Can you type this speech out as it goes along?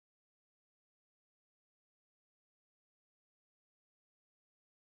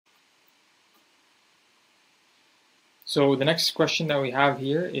So the next question that we have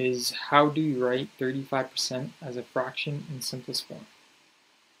here is, how do you write 35% as a fraction in simplest form?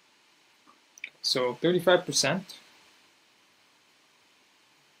 So 35%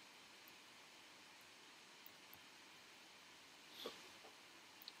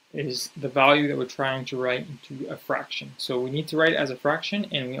 is the value that we're trying to write into a fraction. So we need to write it as a fraction,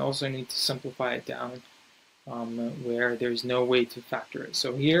 and we also need to simplify it down where there's no way to factor it.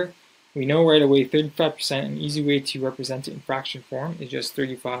 So here we know right away 35%, an easy way to represent it in fraction form is just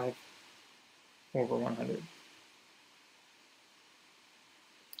 35 over 100.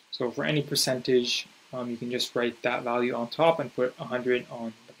 So for any percentage, you can just write that value on top and put 100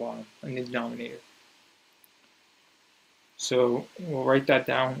 on the bottom, in the denominator. So we'll write that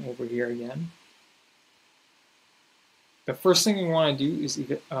down over here again. The first thing we want to do is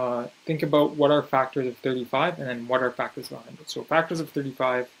think about what are factors of 35 and then what are factors of 100. So factors of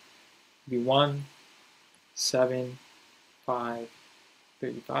 35 would be 1, 7, 5,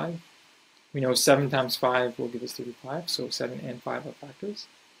 35. We know 7 times 5 will give us 35, so 7 and 5 are factors.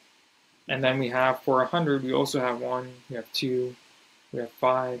 And then we have, for 100, we also have 1, we have 2, we have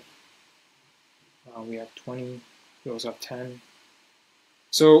 5, we have 20, we also have 10.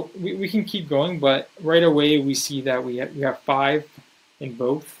 So we can keep going, but right away we see that we have 5 in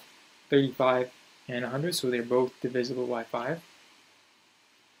both 35 and 100, so they're both divisible by 5.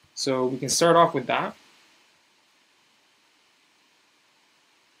 So we can start off with that.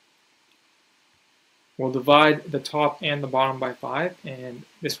 We'll divide the top and the bottom by 5, and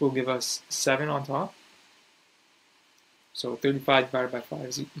this will give us 7 on top. So 35 divided by 5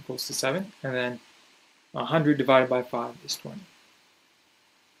 is equals to 7, and then 100 divided by 5 is 20.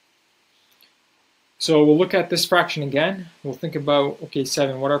 So we'll look at this fraction again. We'll think about, okay,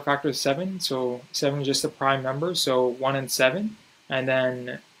 7, what are factors of 7? So 7 is just a prime number, so 1 and 7. And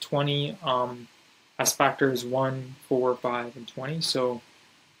then 20 as factors 1, 4, 5, and 20. So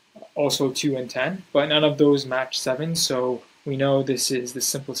also 2 and 10. But none of those match 7, so we know this is the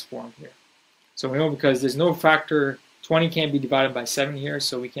simplest form here. So we know because there's no factor, 20 can't be divided by 7 here,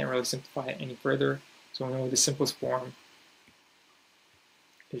 so we can't really simplify it any further. So we know the simplest form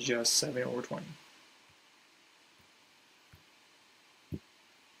is just 7 over 20.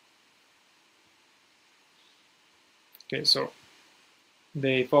 Okay, so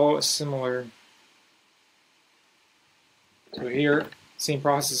they follow a similar, so here, same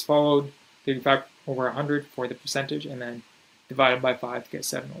process followed, 35 over 100 for the percentage, and then divided by 5 to get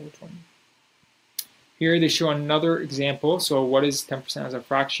 7 over 20. Here they show another example, so what is 10% as a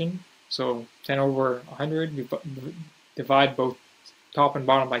fraction? So 10 over 100, we divide both top and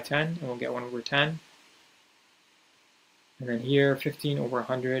bottom by 10, and we'll get 1 over 10. And then here, 15 over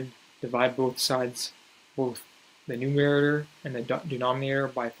 100, divide both sides, both the numerator and the denominator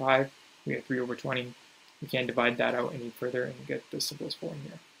by 5, we get 3 over 20. We can't divide that out any further and get the simplest form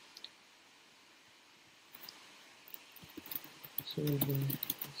here. So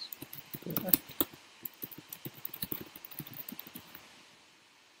correct.